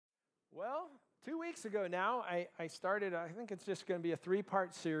Well, 2 weeks ago now, I started, I think it's just going to be a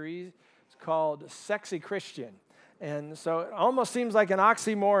 3-part series. It's called Sexy Christian. And so it almost seems like an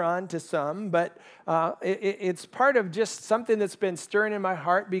oxymoron to some, but it's part of just something that's been stirring in my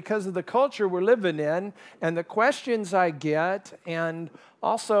heart because of the culture we're living in and the questions I get, and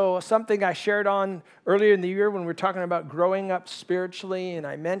also something I shared on earlier in the year when we were talking about growing up spiritually, and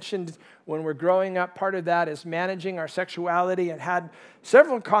I mentioned when we're growing up, part of that is managing our sexuality, and had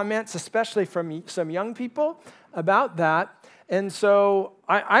several comments, especially from some young people, about that. And so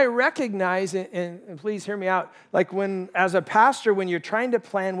I recognize, and please hear me out, like when, as a pastor, when you're trying to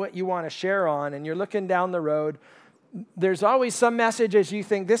plan what you want to share on and you're looking down the road, there's always some messages you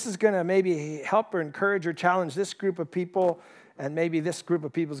think this is going to maybe help or encourage or challenge this group of people, and maybe this group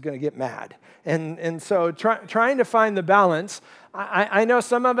of people is going to get mad. And so trying to find the balance. I know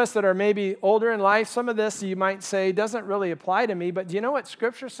some of us that are maybe older in life, some of this you might say doesn't really apply to me, but do you know what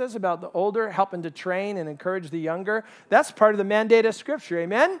Scripture says about the older helping to train and encourage the younger? That's part of the mandate of Scripture,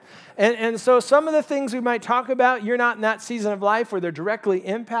 amen? And so some of the things we might talk about, you're not in that season of life where they're directly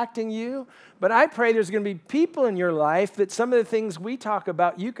impacting you, but I pray there's going to be people in your life that some of the things we talk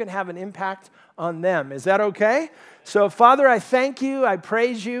about, you can have an impact on them. Is that okay? So, Father, I thank you. I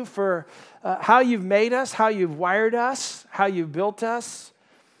praise you for how you've made us, how you've wired us, how you've built us.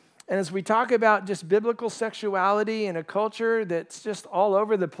 And as we talk about just biblical sexuality in a culture that's just all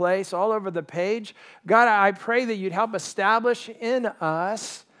over the place, all over the page, God, I pray that you'd help establish in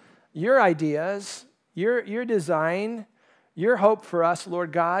us your ideas, your design, your hope for us,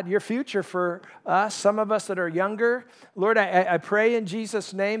 Lord God, your future for us, some of us that are younger. Lord, I pray in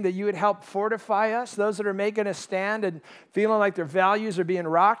Jesus' name that you would help fortify us, those that are making a stand and feeling like their values are being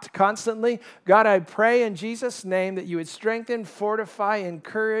rocked constantly. God, I pray in Jesus' name that you would strengthen, fortify,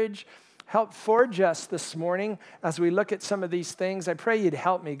 encourage, help forge us this morning as we look at some of these things. I pray you'd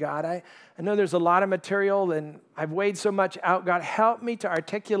help me, God. I know there's a lot of material and I've weighed so much out. God, help me to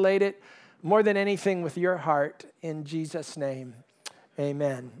articulate it more than anything with your heart, in Jesus' name.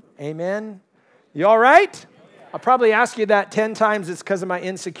 Amen. Amen. You all right? I'll probably ask you that 10 times. It's because of my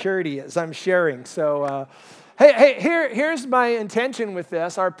insecurity as I'm sharing. So, here's my intention with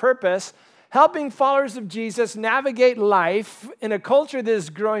this, our purpose: helping followers of Jesus navigate life in a culture that is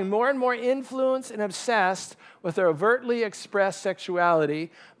growing more and more influenced and obsessed with their overtly expressed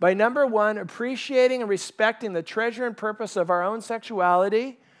sexuality by, number one, appreciating and respecting the treasure and purpose of our own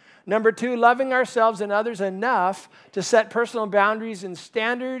sexuality. Number two, loving ourselves and others enough to set personal boundaries and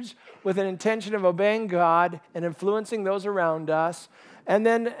standards with an intention of obeying God and influencing those around us. And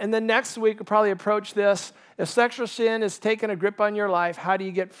then next week, we'll probably approach this. If sexual sin has taken a grip on your life, how do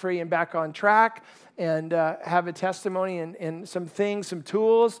you get free and back on track? And have a testimony and some things, some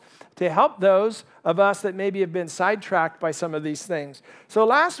tools to help those of us that maybe have been sidetracked by some of these things. So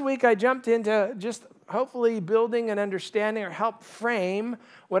last week, I jumped into just hopefully building an understanding or help frame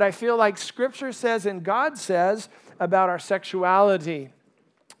what I feel like Scripture says and God says about our sexuality.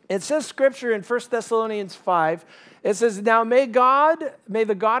 It says Scripture in 1 Thessalonians 5, it says, "Now may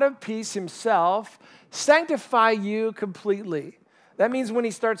the God of peace himself sanctify you completely." That means when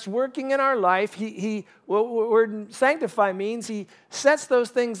he starts working in our life, word sanctify means he sets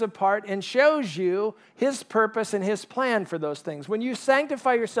those things apart and shows you his purpose and his plan for those things. When you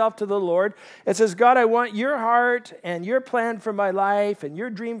sanctify yourself to the Lord, it says, God, I want your heart and your plan for my life and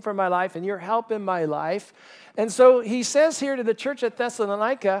your dream for my life and your help in my life. And so he says here to the church at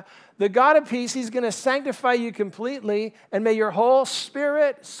Thessalonica, the God of peace, he's going to sanctify you completely, and may your whole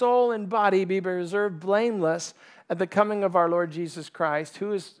spirit, soul, and body be preserved blameless at the coming of our Lord Jesus Christ,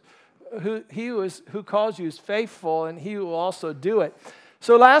 who calls you is faithful, and he will also do it.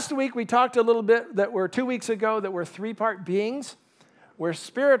 So last week we talked a little bit that we're 2 weeks ago that we're 3-part beings. We're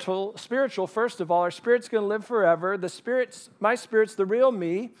spiritual first of all. Our spirit's going to live forever. My spirit's the real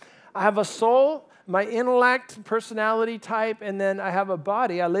me. I have a soul, my intellect, personality type, and then I have a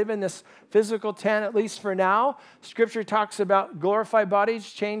body. I live in this physical tent, at least for now. Scripture talks about glorified bodies,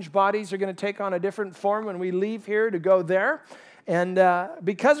 changed bodies are going to take on a different form when we leave here to go there. And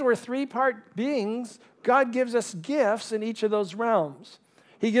because we're 3-part beings, God gives us gifts in each of those realms.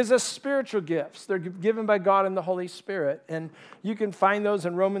 He gives us spiritual gifts. They're given by God and the Holy Spirit. And you can find those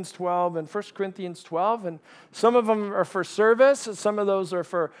in Romans 12 and 1 Corinthians 12. And some of them are for service. And some of those are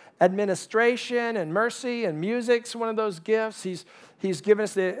for administration and mercy. And music's one of those gifts. He's given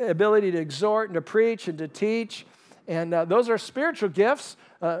us the ability to exhort and to preach and to teach. And those are spiritual gifts.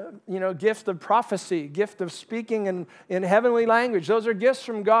 Gift of prophecy, gift of speaking in heavenly language. Those are gifts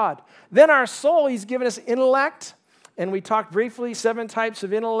from God. Then our soul, he's given us intellect. And we talked briefly, 7 types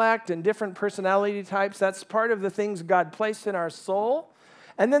of intellect and different personality types. That's part of the things God placed in our soul.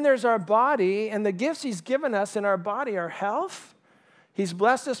 And then there's our body, and the gifts he's given us in our body are health. He's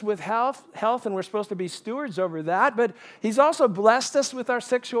blessed us with health, and we're supposed to be stewards over that. But he's also blessed us with our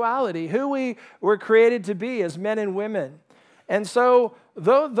sexuality, who we were created to be as men and women. And so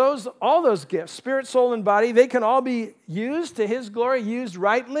all those gifts, spirit, soul, and body, they can all be used to his glory, used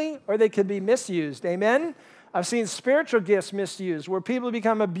rightly, or they can be misused. Amen? I've seen spiritual gifts misused, where people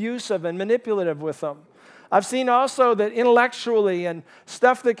become abusive and manipulative with them. I've seen also that intellectually and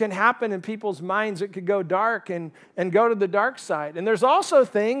stuff that can happen in people's minds, it could go dark and go to the dark side. And there's also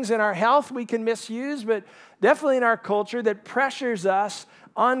things in our health we can misuse, but definitely in our culture that pressures us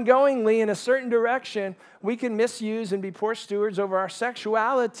ongoingly in a certain direction. We can misuse and be poor stewards over our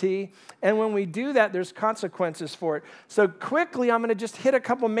sexuality. And when we do that, there's consequences for it. So quickly, I'm going to just hit a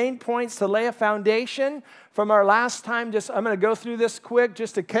couple main points to lay a foundation from our last time. I'm going to go through this quick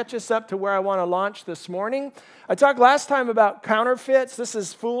just to catch us up to where I want to launch this morning. I talked last time about counterfeits. This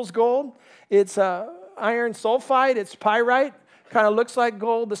is fool's gold. It's iron sulfide. It's pyrite. Kind of looks like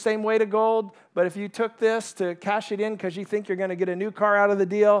gold, the same weight of gold. But if you took this to cash it in because you think you're going to get a new car out of the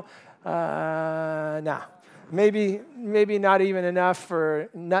deal, nah. Maybe not even enough for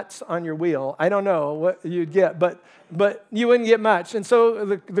nuts on your wheel. I don't know what you'd get, but you wouldn't get much. And so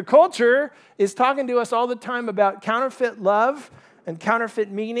the culture is talking to us all the time about counterfeit love and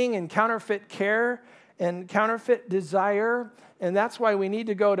counterfeit meaning and counterfeit care and counterfeit desire. And that's why we need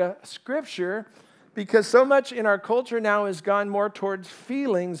to go to Scripture, because so much in our culture now has gone more towards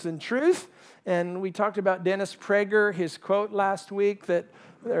feelings than truth. And we talked about Dennis Prager, his quote last week a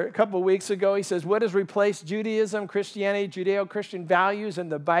couple of weeks ago. He says, what has replaced Judaism, Christianity, Judeo-Christian values in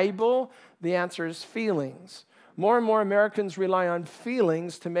the Bible? The answer is feelings. More and more Americans rely on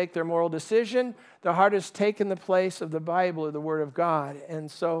feelings to make their moral decision. The heart has taken the place of the Bible or the Word of God.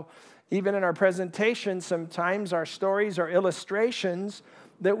 And so even in our presentation, sometimes our stories, our illustrations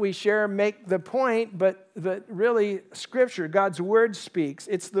that we share make the point, but really Scripture, God's Word speaks.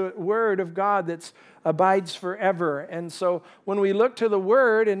 It's the Word of God that abides forever. And so when we look to the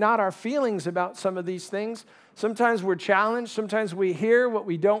Word and not our feelings about some of these things, sometimes we're challenged. Sometimes we hear what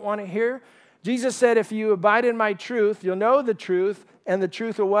we don't want to hear. Jesus said, if you abide in my truth, you'll know the truth, and the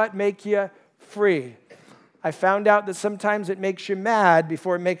truth will what? Make you free. I found out that sometimes it makes you mad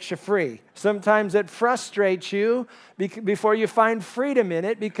before it makes you free. Sometimes it frustrates you before you find freedom in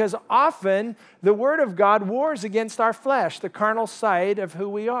it, because often the Word of God wars against our flesh, the carnal side of who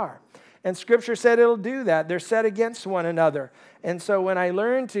we are. And Scripture said it'll do that. They're set against one another. And so when I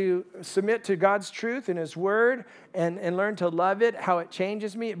learn to submit to God's truth and His Word and learn to love it, how it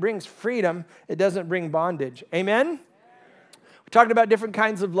changes me, it brings freedom. It doesn't bring bondage. Amen? Talking about different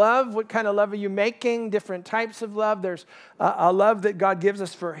kinds of love. What kind of love are you making? Different types of love. There's a love that God gives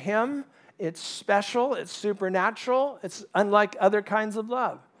us for Him. It's special. It's supernatural. It's unlike other kinds of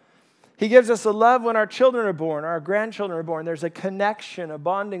love. He gives us a love when our children are born, our grandchildren are born. There's a connection, a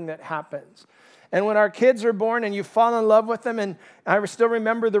bonding that happens. And when our kids are born and you fall in love with them, and I still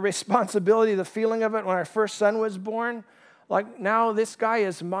remember the responsibility, the feeling of it when our first son was born. Like, now this guy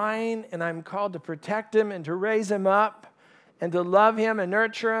is mine, and I'm called to protect him and to raise him up, and to love him and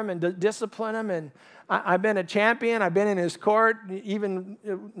nurture him and to discipline him. And I've been a champion. I've been in his court, even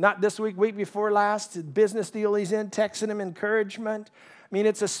not this week before last, business deal he's in, texting him encouragement. I mean,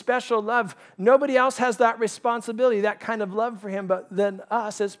 it's a special love. Nobody else has that responsibility, that kind of love for him, but than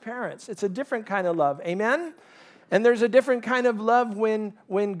us as parents. It's a different kind of love. Amen? And there's a different kind of love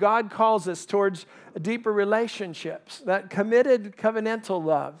when God calls us towards deeper relationships, that committed covenantal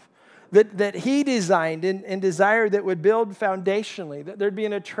love that He designed and desired that would build foundationally, that there'd be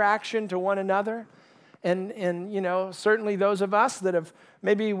an attraction to one another. And you know, certainly those of us that have,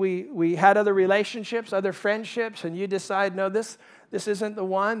 maybe we had other relationships, other friendships, and you decide, no, this isn't the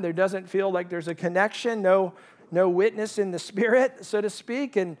one. There doesn't feel like there's a connection, no witness in the Spirit, so to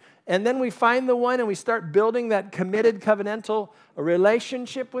speak. And then we find the one and we start building that committed covenantal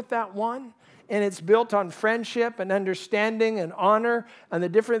relationship with that one. And it's built on friendship and understanding and honor and the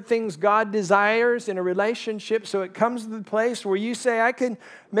different things God desires in a relationship. So it comes to the place where you say, I can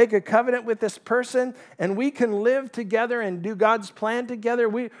make a covenant with this person and we can live together and do God's plan together.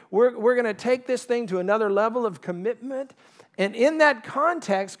 We're going to take this thing to another level of commitment. And in that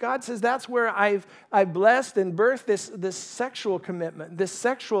context, God says that's where I've blessed and birthed this sexual commitment, this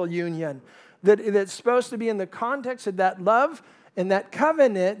sexual union that's supposed to be in the context of that love and that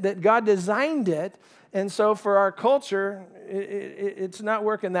covenant that God designed it. And so for our culture, it's not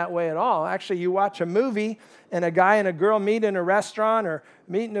working that way at all. Actually, you watch a movie and a guy and a girl meet in a restaurant or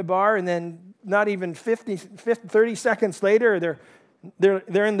meet in a bar, and then not even 30 seconds later,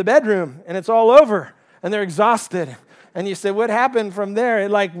 they're in the bedroom and it's all over and they're exhausted And you say, what happened from there?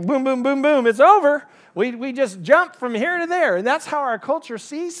 Like, boom, boom, boom, boom, it's over. We just jump from here to there. And that's how our culture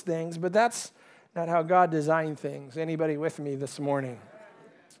sees things, but that's not how God designed things. Anybody with me this morning?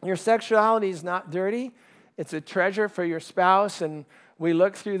 Your sexuality is not dirty. It's a treasure for your spouse. And we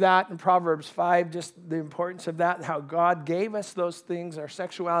look through that in Proverbs 5, just the importance of that, how God gave us those things, our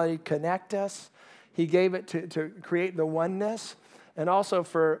sexuality connect us. He gave it to create the oneness and also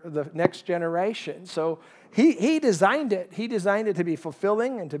for the next generation. So he designed it. He designed it to be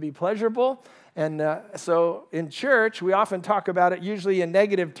fulfilling and to be pleasurable. And so in church, we often talk about it usually in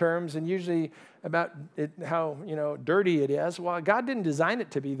negative terms and usually about how dirty it is. Well, God didn't design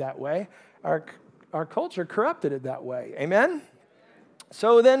it to be that way. Our culture corrupted it that way. Amen?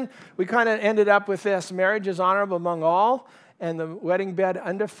 So then we kind of ended up with this. Marriage is honorable among all, and the wedding bed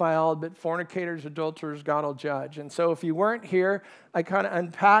undefiled, but fornicators, adulterers, God will judge. And so if you weren't here, I kind of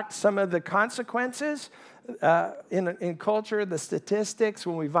unpacked some of the consequences in culture, the statistics,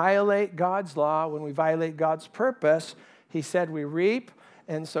 when we violate God's law, when we violate God's purpose. He said we reap.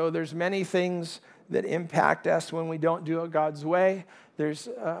 And so there's many things that impact us when we don't do it God's way. There's,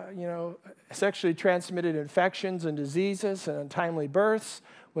 sexually transmitted infections and diseases and untimely births,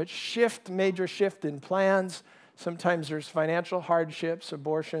 which major shift in plans. Sometimes there's financial hardships,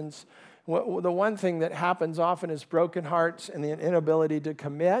 abortions. The one thing that happens often is broken hearts and the inability to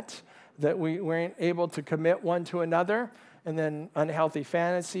commit, that we weren't able to commit one to another, and then unhealthy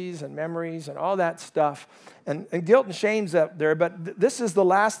fantasies and memories and all that stuff. And guilt and shame's up there, but this is the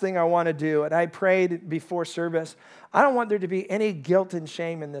last thing I want to do. And I prayed before service, I don't want there to be any guilt and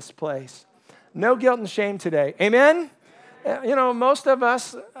shame in this place. No guilt and shame today. Amen? Most of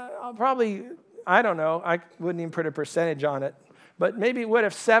us probably, I don't know, I wouldn't even put a percentage on it, but maybe what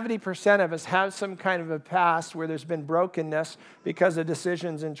if 70% of us have some kind of a past where there's been brokenness because of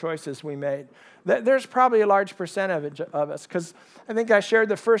decisions and choices we made? There's probably a large percentage of us, because I think I shared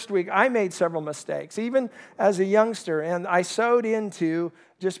the first week, I made several mistakes, even as a youngster, and I sowed into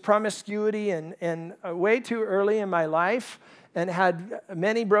just promiscuity and way too early in my life, and had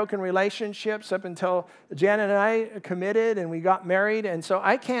many broken relationships up until Janet and I committed and we got married. And so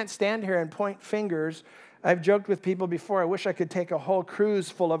I can't stand here and point fingers. I've joked with people before, I wish I could take a whole cruise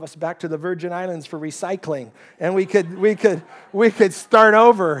full of us back to the Virgin Islands for recycling. And we could start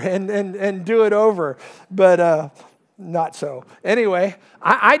over and do it over. But not so. Anyway,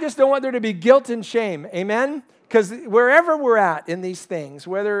 I just don't want there to be guilt and shame. Amen? Because wherever we're at in these things,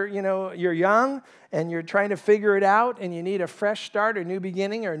 whether you're young and you're trying to figure it out and you need a fresh start, a new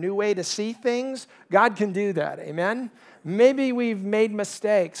beginning, or a new way to see things, God can do that. Amen? Maybe we've made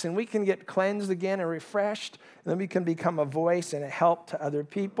mistakes and we can get cleansed again and refreshed, and then we can become a voice and a help to other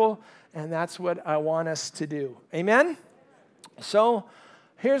people, and that's what I want us to do. Amen? So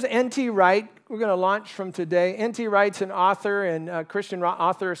here's N.T. Wright. We're going to launch from today. N.T. Wright's an author and a Christian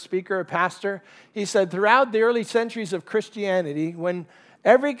author, speaker, pastor. He said, throughout the early centuries of Christianity, when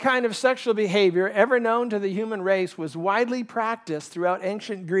every kind of sexual behavior ever known to the human race was widely practiced throughout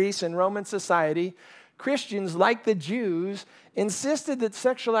ancient Greece and Roman society, Christians, like the Jews, insisted that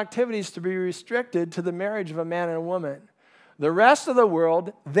sexual activities to be restricted to the marriage of a man and a woman. The rest of the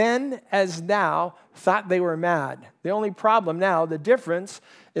world, then as now, thought they were mad. The only problem now, the difference,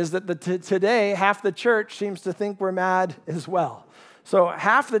 is that today, half the church seems to think we're mad as well. So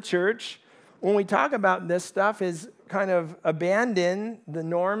half the church, when we talk about this stuff, is kind of abandon the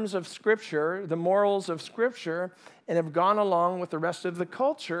norms of Scripture, the morals of Scripture, and have gone along with the rest of the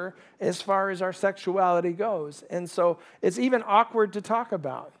culture as far as our sexuality goes. And so it's even awkward to talk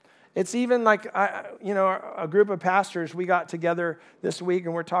about. It's even like, a group of pastors, we got together this week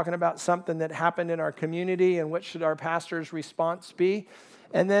and we're talking about something that happened in our community and what should our pastor's response be.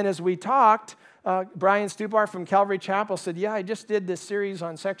 And then as we talked, Brian Stupar from Calvary Chapel said, yeah, I just did this series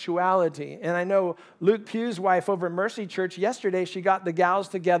on sexuality. And I know Luke Pugh's wife over at Mercy Church, yesterday she got the gals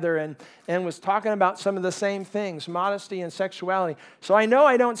together and was talking about some of the same things, modesty and sexuality. So I know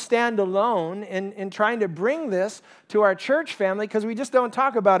I don't stand alone in trying to bring this to our church family, because we just don't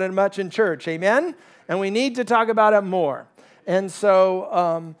talk about it much in church, amen? And we need to talk about it more. And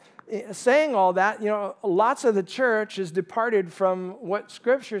so saying all that, lots of the church has departed from what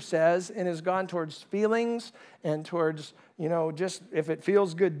Scripture says and has gone towards feelings and towards, just if it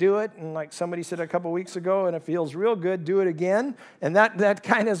feels good, do it. And like somebody said a couple weeks ago, and it feels real good, do it again. And that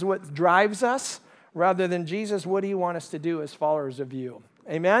kind of is what drives us, rather than Jesus, what do you want us to do as followers of you?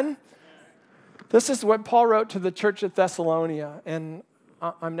 Amen? This is what Paul wrote to the church at Thessalonica, and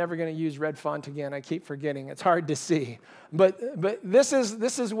I'm never going to use red font again. I keep forgetting. It's hard to see. But this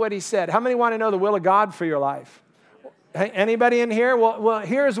is what he said. How many want to know the will of God for your life? Anybody in here? Well,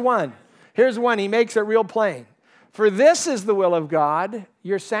 here's one. Here's one. He makes it real plain. For this is the will of God,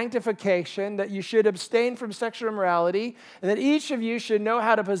 your sanctification, that you should abstain from sexual immorality, and that each of you should know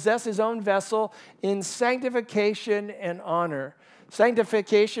how to possess his own vessel in sanctification and honor.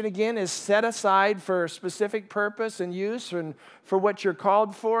 Sanctification, again, is set aside for a specific purpose and use and for what you're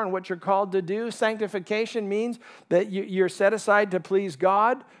called for and what you're called to do. Sanctification means that you're set aside to please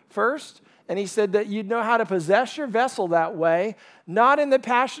God first. And he said that you'd know how to possess your vessel that way, not in the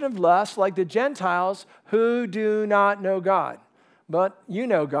passion of lust like the Gentiles who do not know God. But you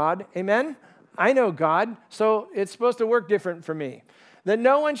know God. Amen? I know God, so it's supposed to work different for me. That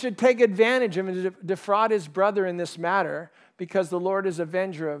no one should take advantage of him and defraud his brother in this matter, because the Lord is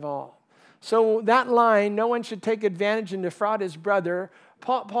avenger of all. So that line, no one should take advantage and defraud his brother,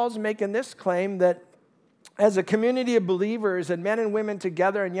 Paul's making this claim that as a community of believers and men and women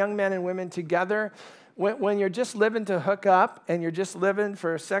together and young men and women together, when you're just living to hook up and you're just living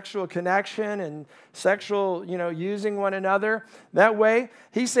for sexual connection and sexual, using one another, that way,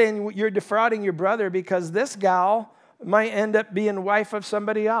 he's saying you're defrauding your brother because this gal might end up being wife of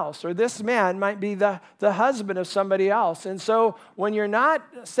somebody else, or this man might be the husband of somebody else. And so when you're not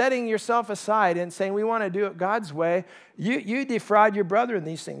setting yourself aside and saying we want to do it God's way, you defraud your brother in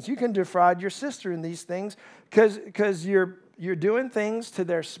these things. You can defraud your sister in these things because you're doing things to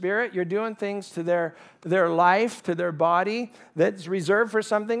their spirit, you're doing things to their life, to their body that's reserved for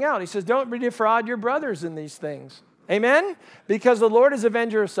something else. He says, don't defraud your brothers in these things. Amen? Because the Lord is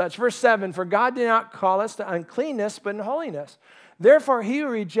avenger of such. Verse 7, for God did not call us to uncleanness, but in holiness. Therefore, he who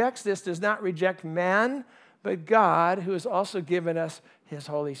rejects this does not reject man, but God, who has also given us his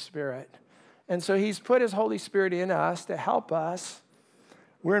Holy Spirit. And so he's put his Holy Spirit in us to help us.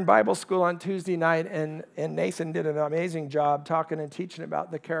 We're in Bible school on Tuesday night, and Nathan did an amazing job talking and teaching about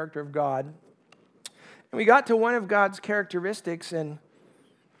the character of God. And we got to one of God's characteristics, and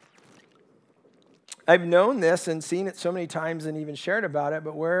I've known this and seen it so many times and even shared about it,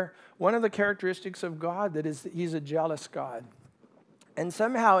 but one of the characteristics of God that is that he's a jealous God. And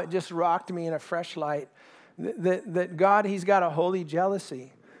somehow it just rocked me in a fresh light that God, he's got a holy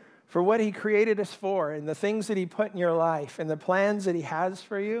jealousy for what he created us for and the things that he put in your life and the plans that he has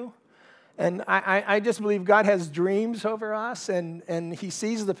for you. And I just believe God has dreams over us, and he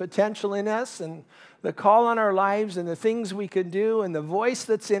sees the potential in us and the call on our lives and the things we can do and the voice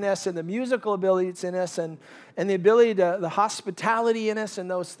that's in us and the musical ability that's in us and the ability to, the hospitality in us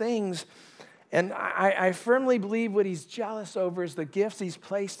and those things. And I firmly believe what he's jealous over is the gifts he's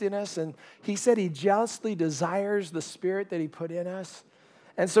placed in us. And he said he jealously desires the spirit that he put in us.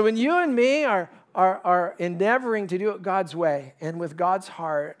 And so when you and me are endeavoring to do it God's way and with God's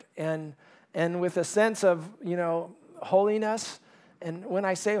heart and with a sense of, holiness, and when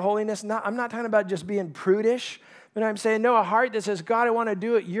I say holiness, I'm not talking about just being prudish, but I'm saying, no, a heart that says, God, I want to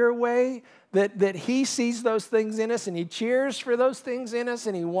do it your way, that he sees those things in us and he cheers for those things in us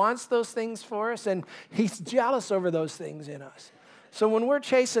and he wants those things for us and he's jealous over those things in us. So when we're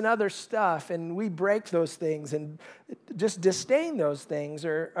chasing other stuff and we break those things and just disdain those things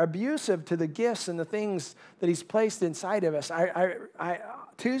or are abusive to the gifts and the things that he's placed inside of us, I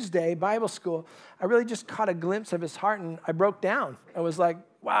Tuesday, Bible school, I really just caught a glimpse of his heart and I broke down. I was like,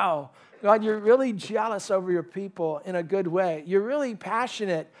 wow, God, you're really jealous over your people in a good way. You're really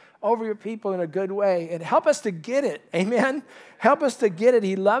passionate over your people in a good way. And help us to get it, amen? Help us to get it.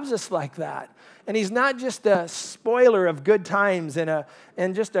 He loves us like that. And he's not just a spoiler of good times and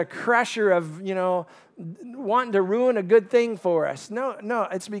just a crusher of, wanting to ruin a good thing for us. No,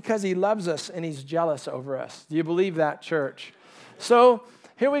 it's because he loves us and he's jealous over us. Do you believe that, church? So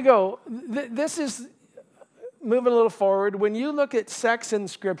here we go. This is moving a little forward. When you look at sex in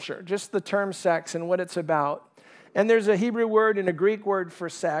Scripture, just the term sex and what it's about, and there's a Hebrew word and a Greek word for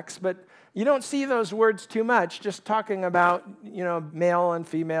sex, but you don't see those words too much, just talking about, male and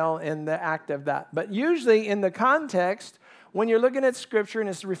female and the act of that. But usually in the context, when you're looking at Scripture and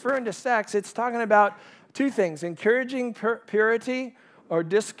it's referring to sex, it's talking about two things, encouraging purity or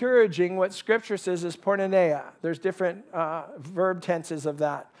discouraging what Scripture says is porneia. There's different verb tenses of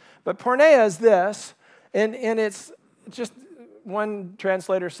that. But porneia is this, and it's just, one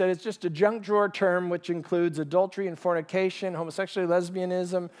translator said it's just a junk drawer term which includes adultery and fornication, homosexuality,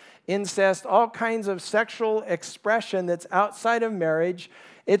 lesbianism, incest, all kinds of sexual expression that's outside of marriage.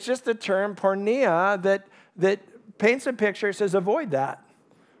 It's just a term, porneia, that paints a picture, says avoid that.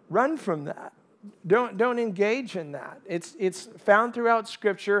 Run from that. Don't engage in that. It's found throughout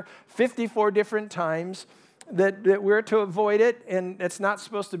Scripture 54 different times that we're to avoid it, and it's not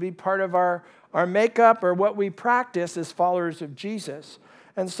supposed to be part of our makeup or what we practice as followers of Jesus.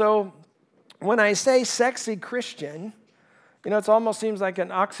 And so when I say sexy Christian, You know, it almost seems like an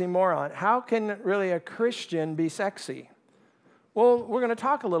oxymoron. How can really a Christian be sexy? Well, we're going to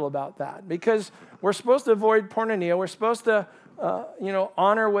talk a little about that because we're supposed to avoid porneia. We're supposed to,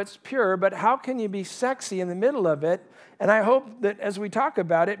 honor what's pure. But how can you be sexy in the middle of it? And I hope that as we talk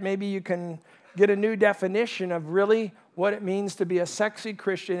about it, maybe you can get a new definition of really what it means to be a sexy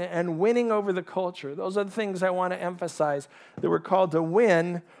Christian and winning over the culture. Those are the things I want to emphasize, that we're called to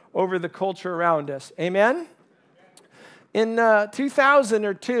win over the culture around us. Amen? In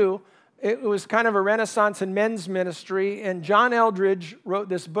 2002, it was kind of a renaissance in men's ministry, and John Eldredge wrote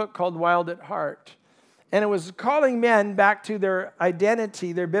this book called Wild at Heart. And it was calling men back to their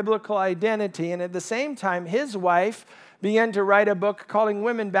identity, their biblical identity, and at the same time, his wife began to write a book calling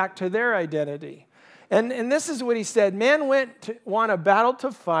women back to their identity. And this is what he said: men want a battle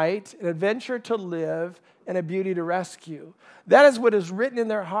to fight, an adventure to live, and a beauty to rescue. That is what is written in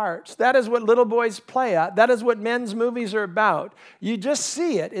their hearts. That is what little boys play at. That is what men's movies are about. You just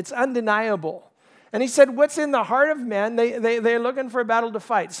see it. It's undeniable. And he said, what's in the heart of men, they're looking for a battle to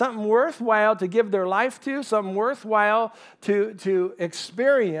fight, something worthwhile to give their life to, something worthwhile to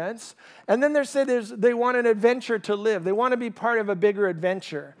experience. And then they want an adventure to live. They want to be part of a bigger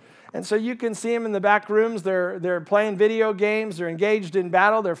adventure. And so you can see them in the back rooms. They're playing video games. They're engaged in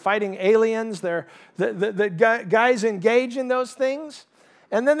battle. They're fighting aliens. The guys engage in those things.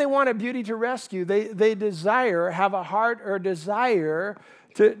 And then they want a beauty to rescue. They have a heart or desire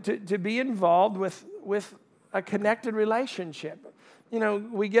to be involved with a connected relationship. You know,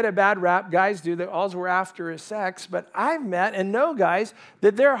 we get a bad rap, guys do, that all we're after is sex, but I've met and know guys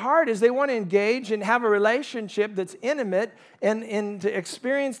that their heart is they want to engage and have a relationship that's intimate and to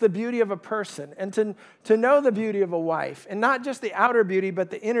experience the beauty of a person and to know the beauty of a wife, and not just the outer beauty, but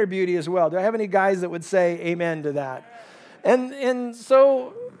the inner beauty as well. Do I have any guys that would say amen to that? And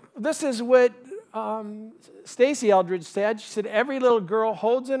so this is what Stacy Eldredge said. She said, every little girl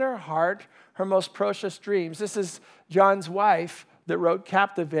holds in her heart her most precious dreams. This is John's wife that wrote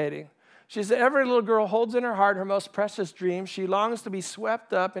Captivating. She said, every little girl holds in her heart her most precious dreams. She longs to be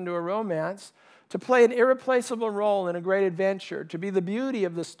swept up into a romance, to play an irreplaceable role in a great adventure, to be the beauty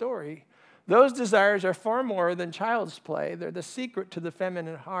of the story. Those desires are far more than child's play. They're the secret to the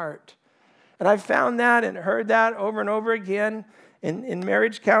feminine heart. And I've found that and heard that over and over again in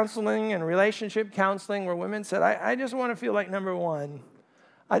marriage counseling and relationship counseling, where women said, I just want to feel like number one.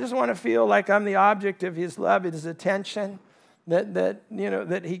 I just want to feel like I'm the object of his love and his attention.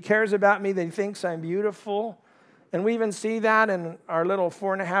 That he cares about me, that he thinks I'm beautiful. And we even see that in our little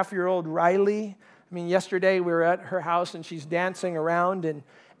 4.5-year-old Riley. I mean, yesterday we were at her house and she's dancing around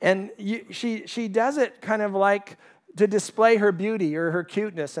and she does it kind of like to display her beauty or her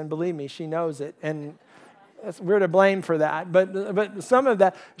cuteness, and believe me, she knows it. And we're to blame for that. But some of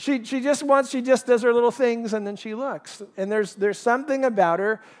that, she just does her little things and then she looks. And there's something about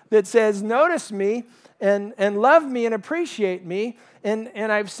her that says, notice me, and love me and appreciate me,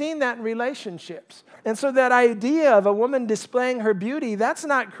 and I've seen that in relationships. And so that idea of a woman displaying her beauty, that's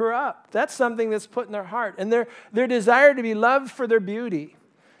not corrupt. That's something that's put in their heart. And their desire to be loved for their beauty,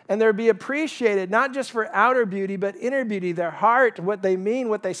 and they're be appreciated, not just for outer beauty, but inner beauty, their heart, what they mean,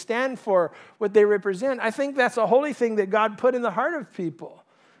 what they stand for, what they represent. I think that's a holy thing that God put in the heart of people.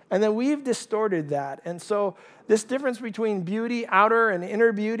 And then we've distorted that. And so this difference between beauty, outer and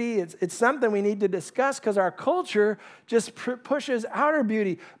inner beauty, it's something we need to discuss, because our culture just pushes outer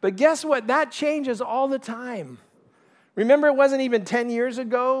beauty. But guess what? That changes all the time. Remember, it wasn't even 10 years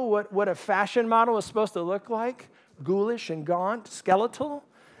ago what a fashion model was supposed to look like? Ghoulish and gaunt, skeletal.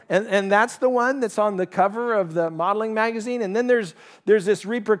 And that's the one that's on the cover of the modeling magazine. And then there's this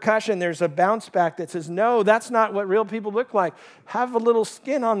repercussion. There's a bounce back that says, no, that's not what real people look like. Have a little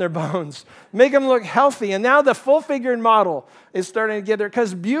skin on their bones. Make them look healthy. And now the full-figured model is starting to get there,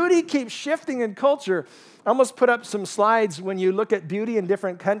 because beauty keeps shifting in culture. I almost put up some slides. When you look at beauty in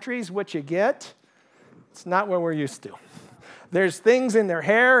different countries, what you get, it's not what we're used to. There's things in their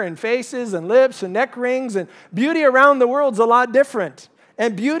hair and faces and lips and neck rings, and beauty around the world's a lot different.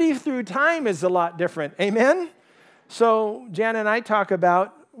 And beauty through time is a lot different. Amen? So Jan and I talk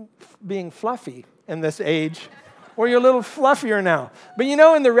about being fluffy in this age. Or you're a little fluffier now. But you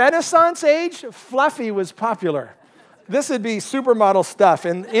know, in the Renaissance age, fluffy was popular. This would be supermodel stuff.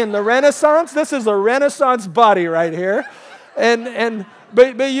 In the Renaissance, this is a Renaissance body right here.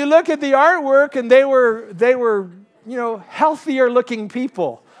 But you look at the artwork, and they were healthier looking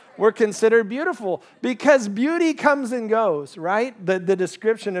people. Were considered beautiful, because beauty comes and goes, right? The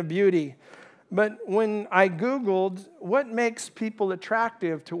description of beauty. But when I Googled what makes people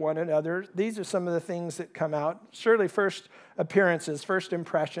attractive to one another, these are some of the things that come out. Surely first appearances, first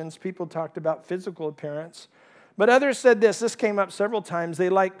impressions. People talked about physical appearance. But others said this came up several times, they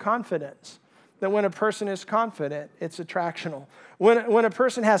like confidence. That when a person is confident, it's attractional. When a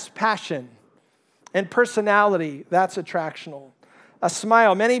person has passion and personality, that's attractional. A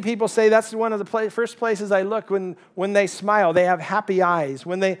smile, many people say that's one of the first places I look when they smile. They have happy eyes.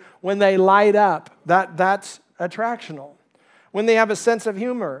 When they light up, that's attractional. When they have a sense of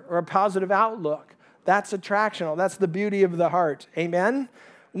humor or a positive outlook, that's attractional. That's the beauty of the heart. Amen?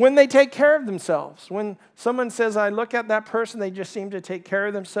 When they take care of themselves. When someone says, I look at that person, they just seem to take care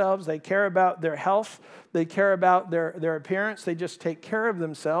of themselves. They care about their health. They care about their appearance. They just take care of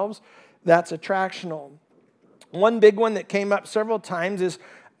themselves. That's attractional. One big one that came up several times is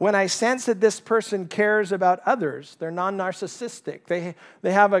when I sense that this person cares about others. They're non-narcissistic.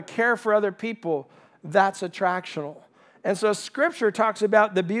 They have a care for other people. That's attractional. And so Scripture talks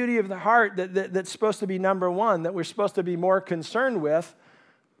about the beauty of the heart that's supposed to be number one, that we're supposed to be more concerned with.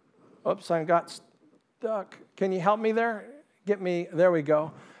 Oops, I got stuck. Can you help me there? There we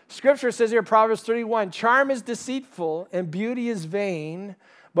go. Scripture says here, Proverbs 31, charm is deceitful and beauty is vain,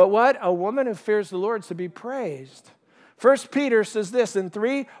 but what? A woman who fears the Lord is to be praised. 1 Peter says this in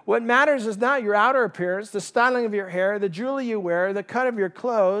 3, what matters is not your outer appearance, the styling of your hair, the jewelry you wear, the cut of your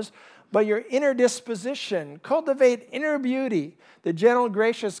clothes, but your inner disposition. Cultivate inner beauty, the gentle,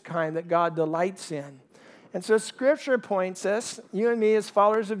 gracious kind that God delights in. And so Scripture points us, you and me as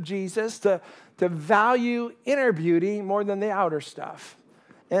followers of Jesus, to value inner beauty more than the outer stuff.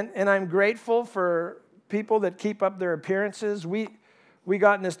 And I'm grateful for people that keep up their appearances. We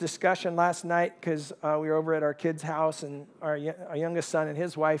got in this discussion last night because we were over at our kid's house, and our youngest son and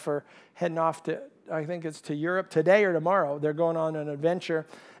his wife are heading off to, I think it's to Europe today or tomorrow. They're going on an adventure.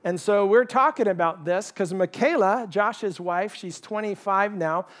 And so we're talking about this because Michaela, Josh's wife, she's 25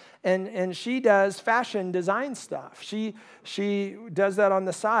 now, and she does fashion design stuff. She does that on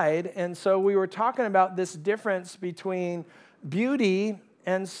the side. And so we were talking about this difference between beauty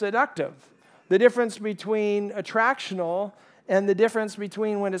and seductive, the difference between attractional and the difference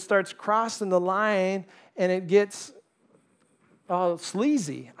between when it starts crossing the line and it gets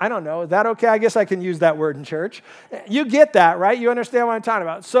sleazy. I don't know. Is that okay? I guess I can use that word in church. You get that, right? You understand what I'm talking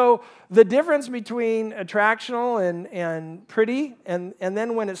about. So the difference between attractional and pretty, and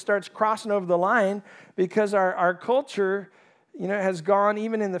then when it starts crossing over the line, because our culture, has gone,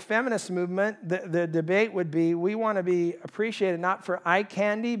 even in the feminist movement, the debate would be, we want to be appreciated not for eye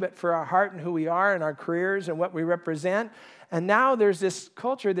candy, but for our heart and who we are and our careers and what we represent. And now there's this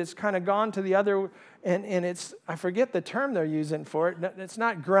culture that's kind of gone to the other, and it's, I forget the term they're using for it. It's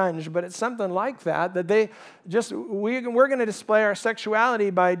not grunge, but it's something like that they just, we're going to display our sexuality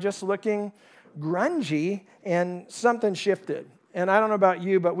by just looking grungy, and something shifted. And I don't know about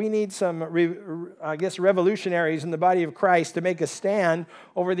you, but we need some, revolutionaries in the body of Christ to make a stand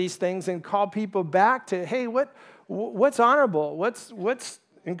over these things and call people back to, hey, what's honorable? What's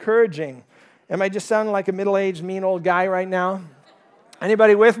encouraging? Am I just sounding like a middle-aged, mean old guy right now?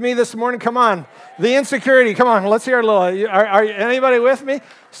 Anybody with me this morning? Come on. The insecurity. Come on. Let's hear a little. Are anybody with me?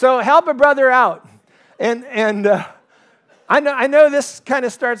 So help a brother out. And I know this kind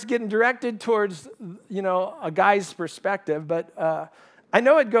of starts getting directed towards, a guy's perspective, but I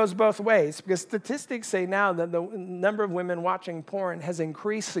know it goes both ways, because statistics say now that the number of women watching porn has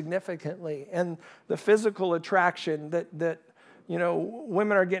increased significantly, and the physical attraction that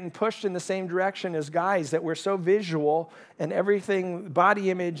women are getting pushed in the same direction as guys, that we're so visual and everything, body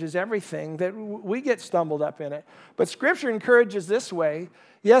image is everything, that we get stumbled up in it. But Scripture encourages this way.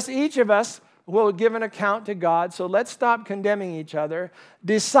 Yes, each of us will give an account to God, so let's stop condemning each other.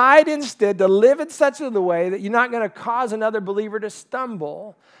 Decide instead to live in such a way that you're not going to cause another believer to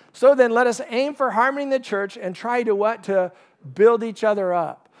stumble. So then let us aim for harmony in the church and try to what? To build each other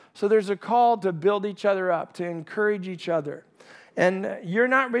up. So there's a call to build each other up, to encourage each other. And you're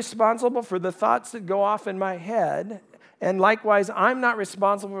not responsible for the thoughts that go off in my head. And likewise, I'm not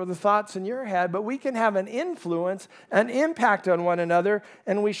responsible for the thoughts in your head, but we can have an influence, an impact on one another,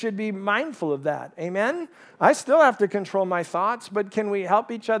 and we should be mindful of that. Amen? I still have to control my thoughts, but can we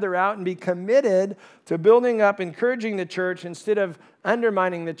help each other out and be committed to building up, encouraging the church instead of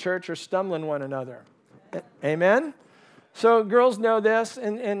undermining the church or stumbling one another? Amen? So girls know this,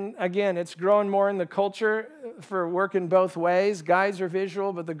 and again, it's growing more in the culture for working both ways. Guys are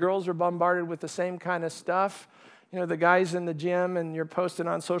visual, but the girls are bombarded with the same kind of stuff. The guys in the gym, and you're posting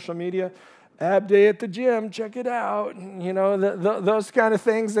on social media, ab day at the gym, check it out. Those kind of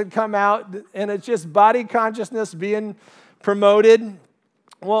things that come out, and it's just body consciousness being promoted.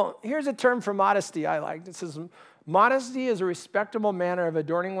 Well, here's a term for modesty I like. It says, modesty is a respectable manner of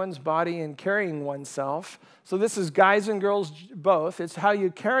adorning one's body and carrying oneself. So this is guys and girls both. It's how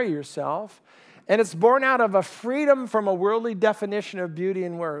you carry yourself. And it's born out of a freedom from a worldly definition of beauty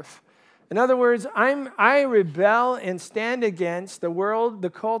and worth. In other words, I rebel and stand against the world, the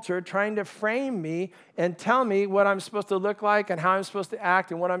culture, trying to frame me and tell me what I'm supposed to look like and how I'm supposed to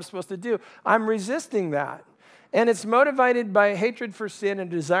act and what I'm supposed to do. I'm resisting that. And it's motivated by hatred for sin and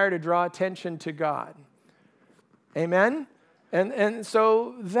desire to draw attention to God. Amen? And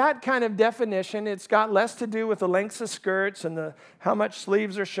so that kind of definition, it's got less to do with the lengths of skirts and how much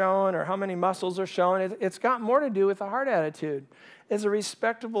sleeves are shown or how many muscles are shown. It's got more to do with the heart attitude. It's a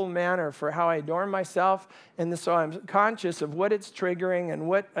respectable manner for how I adorn myself, and so I'm conscious of what it's triggering and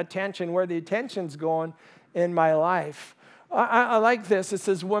where the attention's going in my life. I like this. It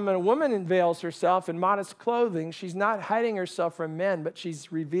says, a woman unveils herself in modest clothing. She's not hiding herself from men, but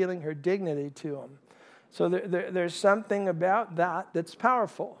she's revealing her dignity to them. So there's something about that that's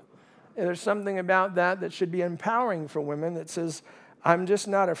powerful. And there's something about that should be empowering for women that says, I'm just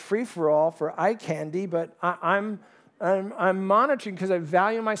not a free-for-all for eye candy, but I'm monitoring because I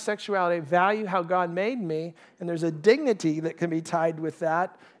value my sexuality, I value how God made me, and there's a dignity that can be tied with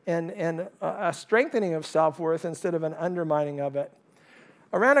that and a strengthening of self-worth instead of an undermining of it.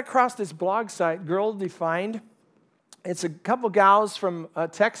 I ran across this blog site, Girl Defined. It's a couple gals from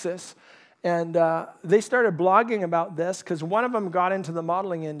Texas. And they started blogging about this because one of them got into the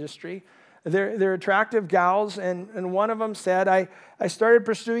modeling industry. They're attractive gals, and one of them said, I started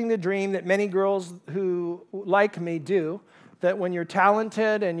pursuing the dream that many girls who like me do, that when you're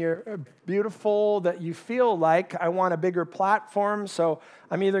talented and you're beautiful, that you feel like I want a bigger platform, so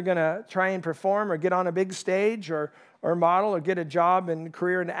I'm either going to try and perform or get on a big stage or model or get a job and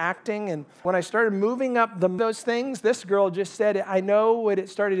career in acting. And when I started moving up those things, this girl just said, I know what it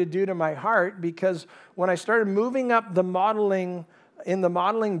started to do to my heart, because when I started moving up in the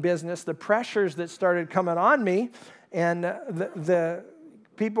modeling business, the pressures that started coming on me, and the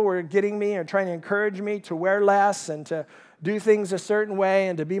people were getting me and trying to encourage me to wear less and to do things a certain way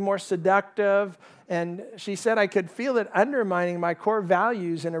and to be more seductive. And she said I could feel it undermining my core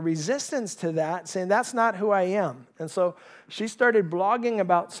values and a resistance to that, saying that's not who I am. And so she started blogging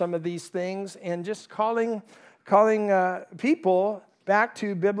about some of these things and just calling people back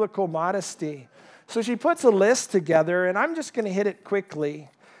to biblical modesty. So she puts a list together, and I'm just going to hit it quickly.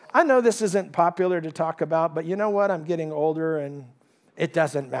 I know this isn't popular to talk about, but you know what? I'm getting older, and it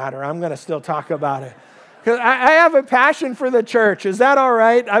doesn't matter. I'm going to still talk about it. Because I have a passion for the church. Is that all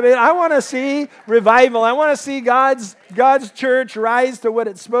right? I mean, I want to see revival. I want to see God's church rise to what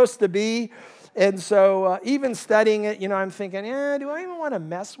it's supposed to be. And so even studying it, I'm thinking, do I even want to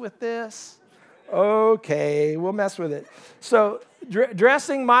mess with this? Okay, we'll mess with it. So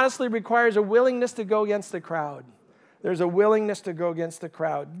dressing modestly requires a willingness to go against the crowd. There's a willingness to go against the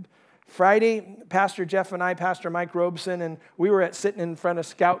crowd. Friday, Pastor Jeff and I, Pastor Mike Robeson, and we were sitting in front of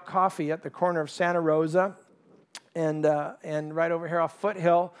Scout Coffee at the corner of Santa Rosa and right over here off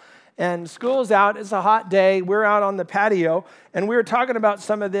Foothill. And school's out. It's a hot day. We're out on the patio, and we were talking about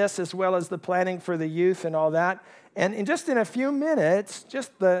some of this as well as the planning for the youth and all that. And in a few minutes,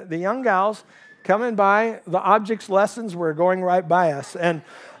 just the young gals coming by, the objects lessons were going right by us. And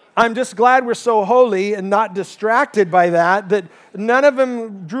I'm just glad we're so holy and not distracted by that none of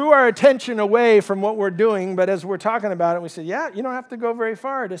them drew our attention away from what we're doing. But as we're talking about it, we said, you don't have to go very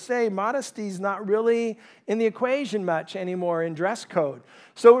far to say modesty's not really in the equation much anymore in dress code.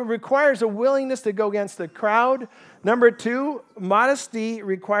 So it requires a willingness to go against the crowd. Number 2, modesty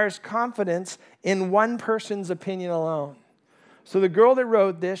requires confidence in one person's opinion alone. So the girl that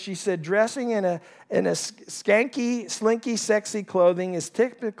wrote this, she said, dressing in a skanky, slinky, sexy clothing is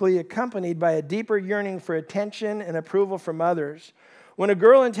typically accompanied by a deeper yearning for attention and approval from others. When a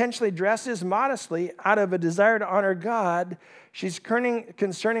girl intentionally dresses modestly out of a desire to honor God, she's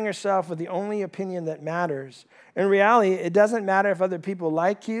concerning herself with the only opinion that matters. In reality, it doesn't matter if other people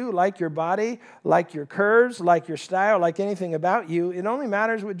like you, like your body, like your curves, like your style, like anything about you. It only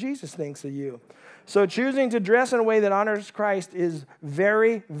matters what Jesus thinks of you. So choosing to dress in a way that honors Christ is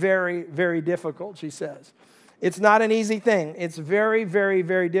very, very, very difficult, she says. It's not an easy thing. It's very, very,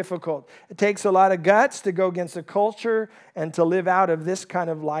 very difficult. It takes a lot of guts to go against the culture and to live out of this kind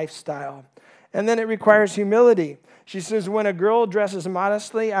of lifestyle. And then it requires humility. She says when a girl dresses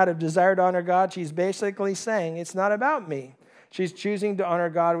modestly out of desire to honor God, she's basically saying, it's not about me. She's choosing to honor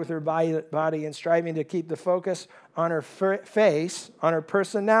God with her body and striving to keep the focus on her face, on her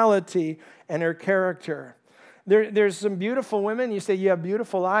personality, and her character. There's some beautiful women. You say you have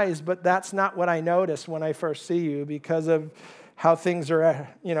beautiful eyes, but that's not what I notice when I first see you because of how things are,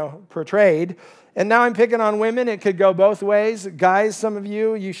 portrayed. And now I'm picking on women. It could go both ways. Guys, some of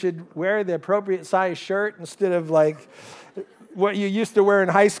you should wear the appropriate size shirt instead of what you used to wear in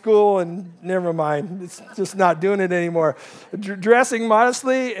high school, and never mind. It's just not doing it anymore. Dressing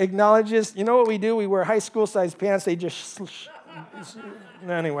modestly acknowledges, you know what we do? We wear high school-sized pants. They just...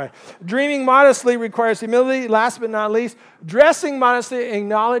 Anyway, dreaming modestly requires humility. Last but not least, dressing modestly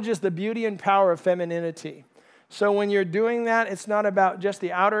acknowledges the beauty and power of femininity. So when you're doing that, it's not about just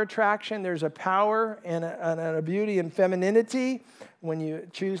the outer attraction. There's a power and a beauty and femininity when you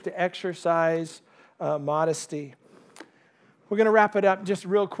choose to exercise modesty. We're going to wrap it up just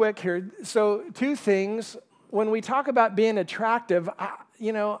real quick here. So 2 things. When we talk about being attractive,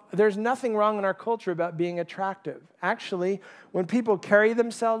 there's nothing wrong in our culture about being attractive. Actually, when people carry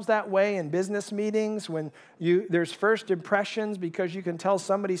themselves that way in business meetings, when there's first impressions because you can tell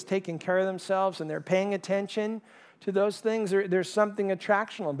somebody's taking care of themselves and they're paying attention to those things, there's something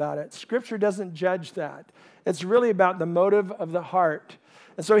attractional about it. Scripture doesn't judge that. It's really about the motive of the heart.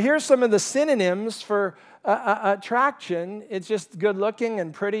 And so here's some of the synonyms for attraction. It's just good looking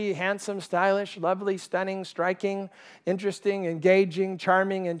and pretty, handsome, stylish, lovely, stunning, striking, interesting, engaging,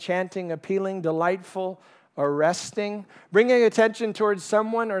 charming, enchanting, appealing, delightful, arresting, bringing attention towards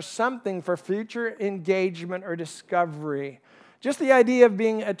someone or something for future engagement or discovery. Just the idea of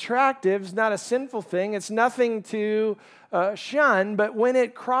being attractive is not a sinful thing. It's nothing to shun, but when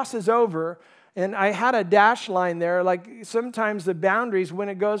it crosses over, and I had a dash line there, like sometimes the boundaries, when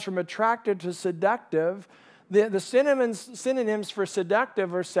it goes from attractive to seductive, the synonyms for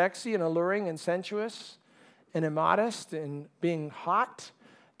seductive are sexy and alluring and sensuous and immodest and being hot,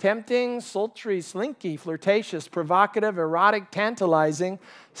 tempting, sultry, slinky, flirtatious, provocative, erotic, tantalizing.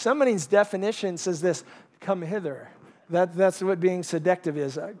 Somebody's definition says this: come hither. That's what being seductive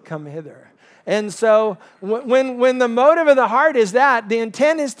is, come hither. And so when the motive of the heart is that, the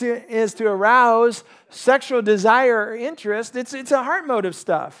intent is to arouse sexual desire or interest, it's a heart motive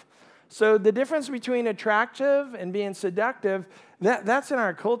stuff. So the difference between attractive and being seductive, that's in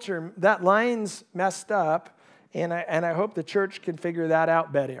our culture. That line's messed up, and I hope the church can figure that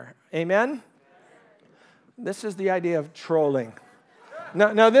out better. Amen? This is the idea of trolling.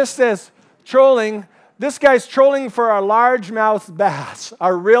 Now this says trolling. This guy's trolling for our largemouth bass,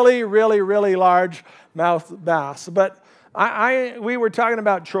 our really, really, really largemouth bass. But we were talking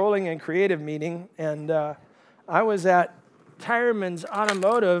about trolling in creative meeting, and I was at Tireman's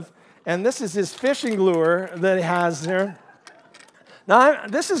Automotive, and this is his fishing lure that he has there. Now,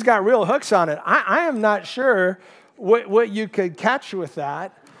 this has got real hooks on it. I am not sure what you could catch with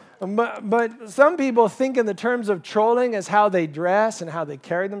that. But some people think in the terms of trolling as how they dress and how they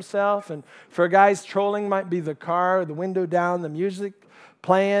carry themselves. And for guys, trolling might be the car, the window down, the music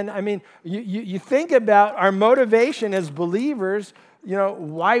playing. I mean, you think about our motivation as believers,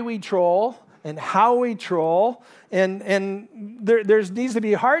 why we troll and how we troll. And there needs to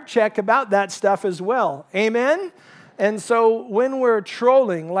be a heart check about that stuff as well. Amen? And so when we're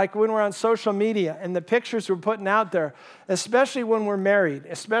trolling, like when we're on social media and the pictures we're putting out there, especially when we're married,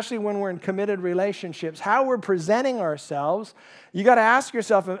 especially when we're in committed relationships, how we're presenting ourselves, you got to ask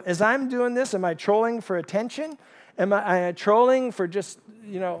yourself, as I'm doing this, am I trolling for attention? Am I trolling for just,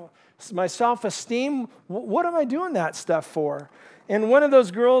 my self-esteem? What am I doing that stuff for? And one of those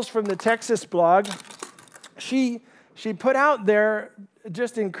girls from the Texas blog, she put out there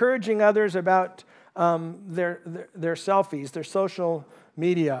just encouraging others about their selfies, their social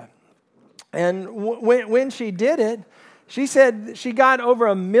media. And when she did it, she said she got over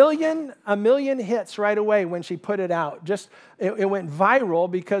a million hits right away when she put it out. It went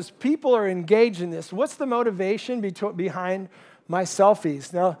viral because people are engaged in this. What's the motivation behind my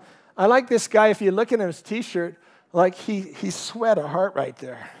selfies? Now, I like this guy. If you look at his T-shirt, like he sweat a heart right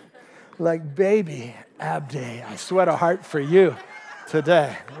there. Like, baby, Abday, I sweat a heart for you.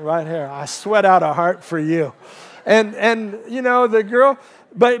 Today, right here, I sweat out a heart for you. And the girl,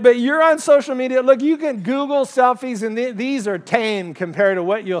 but you're on social media. Look, you can Google selfies, and these are tame compared to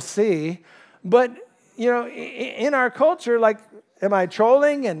what you'll see. But, in our culture, like, am I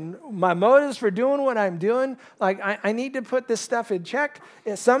trolling? And my motives for doing what I'm doing, like, I need to put this stuff in check.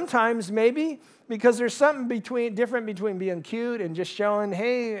 And sometimes, maybe, because there's something different between being cute and just showing,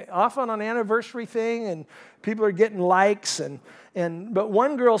 hey, off on an anniversary thing, and people are getting likes. But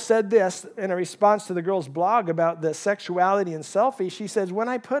one girl said this in a response to the girl's blog about the sexuality and selfie. She says, when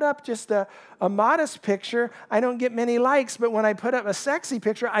I put up just a modest picture, I don't get many likes. But when I put up a sexy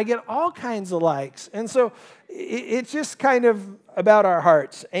picture, I get all kinds of likes. And so it's just kind of about our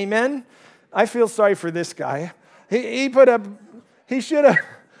hearts. Amen? I feel sorry for this guy. He should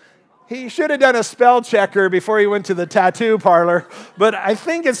have done a spell checker before he went to the tattoo parlor, but I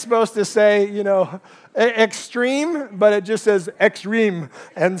think it's supposed to say, extreme, but it just says extreme,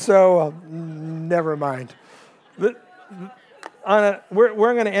 and so never mind.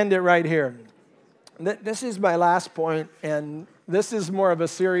 we're going to end it right here. This is my last point, and this is more of a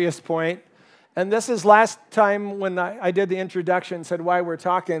serious point. And this is last time when I did the introduction, said why we're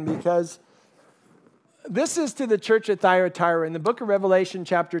talking, because this is to the church at Thyatira. In the book of Revelation,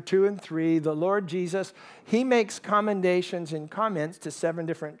 chapter 2 and 3, the Lord Jesus, he makes commendations and comments to 7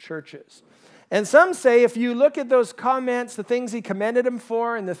 different churches. And some say if you look at those comments, the things he commended him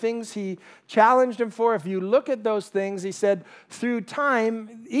for and the things he challenged him for, if you look at those things, he said, through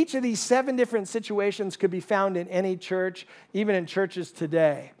time, each of these 7 different situations could be found in any church, even in churches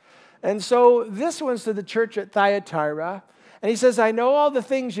today. And so this one's to the church at Thyatira. And he says, I know all the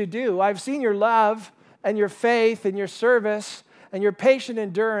things you do. I've seen your love and your faith and your service and your patient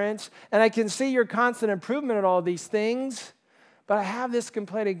endurance, and I can see your constant improvement in all these things. But I have this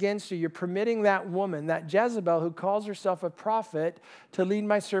complaint against you. You're permitting that woman, that Jezebel, who calls herself a prophet, to lead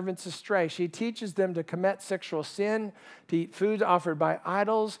my servants astray. She teaches them to commit sexual sin, to eat food offered by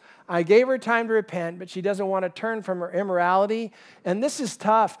idols. I gave her time to repent, but she doesn't want to turn from her immorality. And this is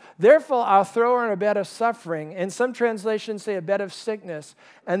tough. Therefore, I'll throw her in a bed of suffering. And some translations say a bed of sickness.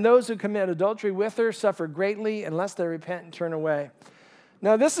 And those who commit adultery with her suffer greatly unless they repent and turn away.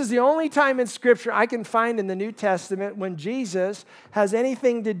 Now, this is the only time in Scripture I can find in the New Testament when Jesus has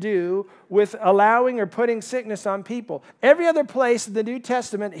anything to do with allowing or putting sickness on people. Every other place in the New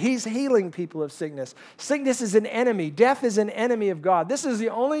Testament, he's healing people of sickness. Sickness is an enemy. Death is an enemy of God. This is the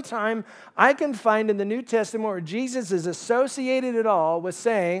only time I can find in the New Testament where Jesus is associated at all with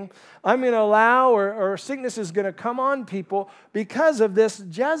saying, I'm going to allow or sickness is going to come on people because of this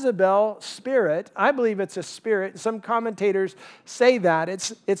Jezebel spirit. I believe it's a spirit. Some commentators say that.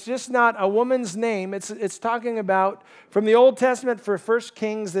 It's just not a woman's name. It's talking about, from the Old Testament for 1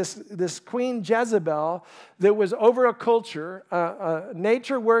 Kings, this Queen Jezebel that was over a culture, a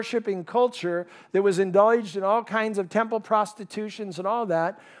nature-worshiping culture that was indulged in all kinds of temple prostitutions and all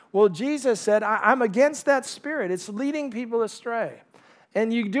that. Well, Jesus said, I'm against that spirit. It's leading people astray.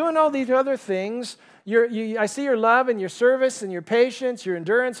 And you're doing all these other things. I see your love and your service and your patience, your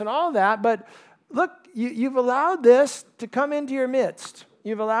endurance and all that. But look, you've allowed this to come into your midst.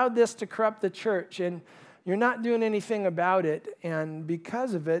 You've allowed this to corrupt the church. And you're not doing anything about it. And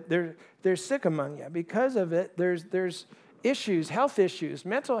because of it, there's sick among you. Because of it, there's issues, health issues,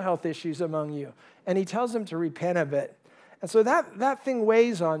 mental health issues among you. And he tells them to repent of it. And so that thing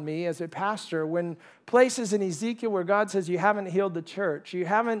weighs on me as a pastor when places in Ezekiel where God says you haven't healed the church, you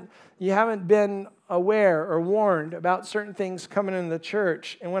haven't been aware or warned about certain things coming in the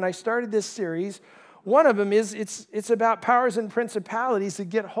church. And when I started this series, one of them is it's about powers and principalities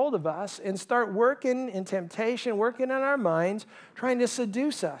that get hold of us and start working in temptation, working in our minds, trying to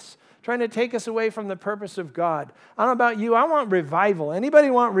seduce us, trying to take us away from the purpose of God. I don't know about you, I want revival.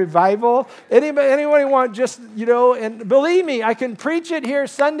 Anybody want revival? Anybody want just, and believe me, I can preach it here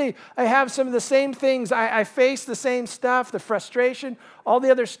Sunday. I have some of the same things. I face the same stuff, the frustration, all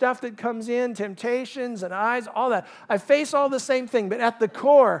the other stuff that comes in, temptations and eyes, all that. I face all the same thing, but at the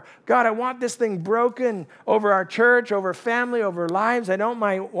core, God, I want this thing broken over our church, over family, over lives. I don't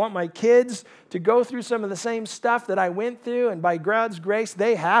want my kids to go through some of the same stuff that I went through, and by God's grace,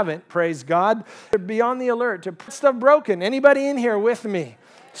 they haven't, praise God. Be on the alert to put stuff broken. Anybody in here with me?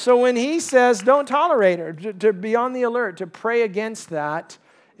 So when he says don't tolerate her, to be on the alert, to pray against that,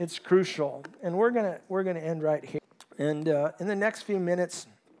 it's crucial. And we're gonna end right here. And in the next few minutes,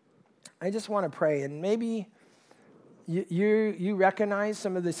 I just want to pray. And maybe you recognize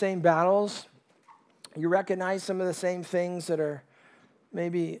some of the same battles. You recognize some of the same things that are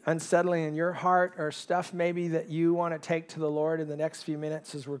maybe unsettling in your heart, or stuff maybe that you want to take to the Lord in the next few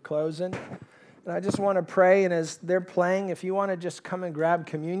minutes as we're closing. And I just want to pray, and as they're playing, if you want to just come and grab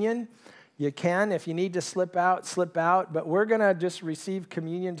communion, you can. If you need to slip out, slip out. But we're going to just receive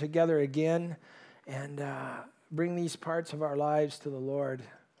communion together again and bring these parts of our lives to the Lord.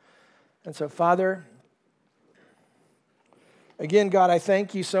 And so, Father, again, God, I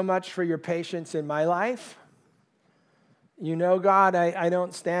thank you so much for your patience in my life. You know, God, I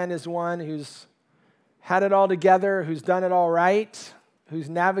don't stand as one who's had it all together, who's done it all right, who's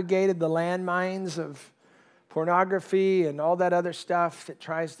navigated the landmines of pornography and all that other stuff that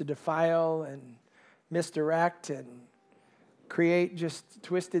tries to defile and misdirect and create just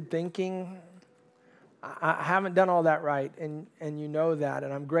twisted thinking. I haven't done all that right, and you know that.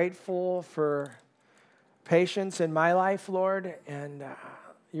 And I'm grateful for patience in my life, Lord, and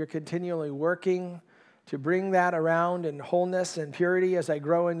you're continually working to bring that around in wholeness and purity as I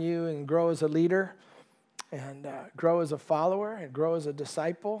grow in you and grow as a leader and grow as a follower and grow as a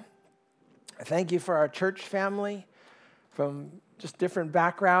disciple. I thank you for our church family from just different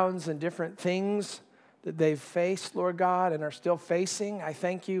backgrounds and different things that they've faced, Lord God, and are still facing. I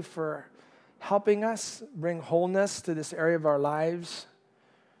thank you for helping us bring wholeness to this area of our lives.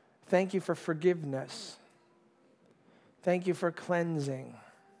 Thank you for forgiveness. Thank you for cleansing.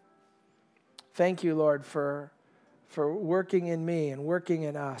 Thank you, Lord, for working in me and working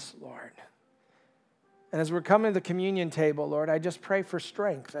in us, Lord. And as we're coming to the communion table, Lord, I just pray for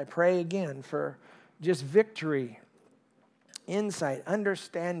strength. I pray again for just victory, insight,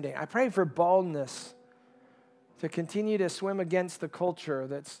 understanding. I pray for boldness to continue to swim against the culture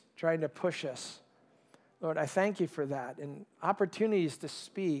that's trying to push us. Lord, I thank you for that, and opportunities to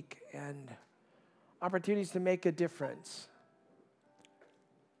speak and opportunities to make a difference.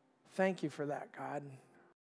 Thank you for that, God.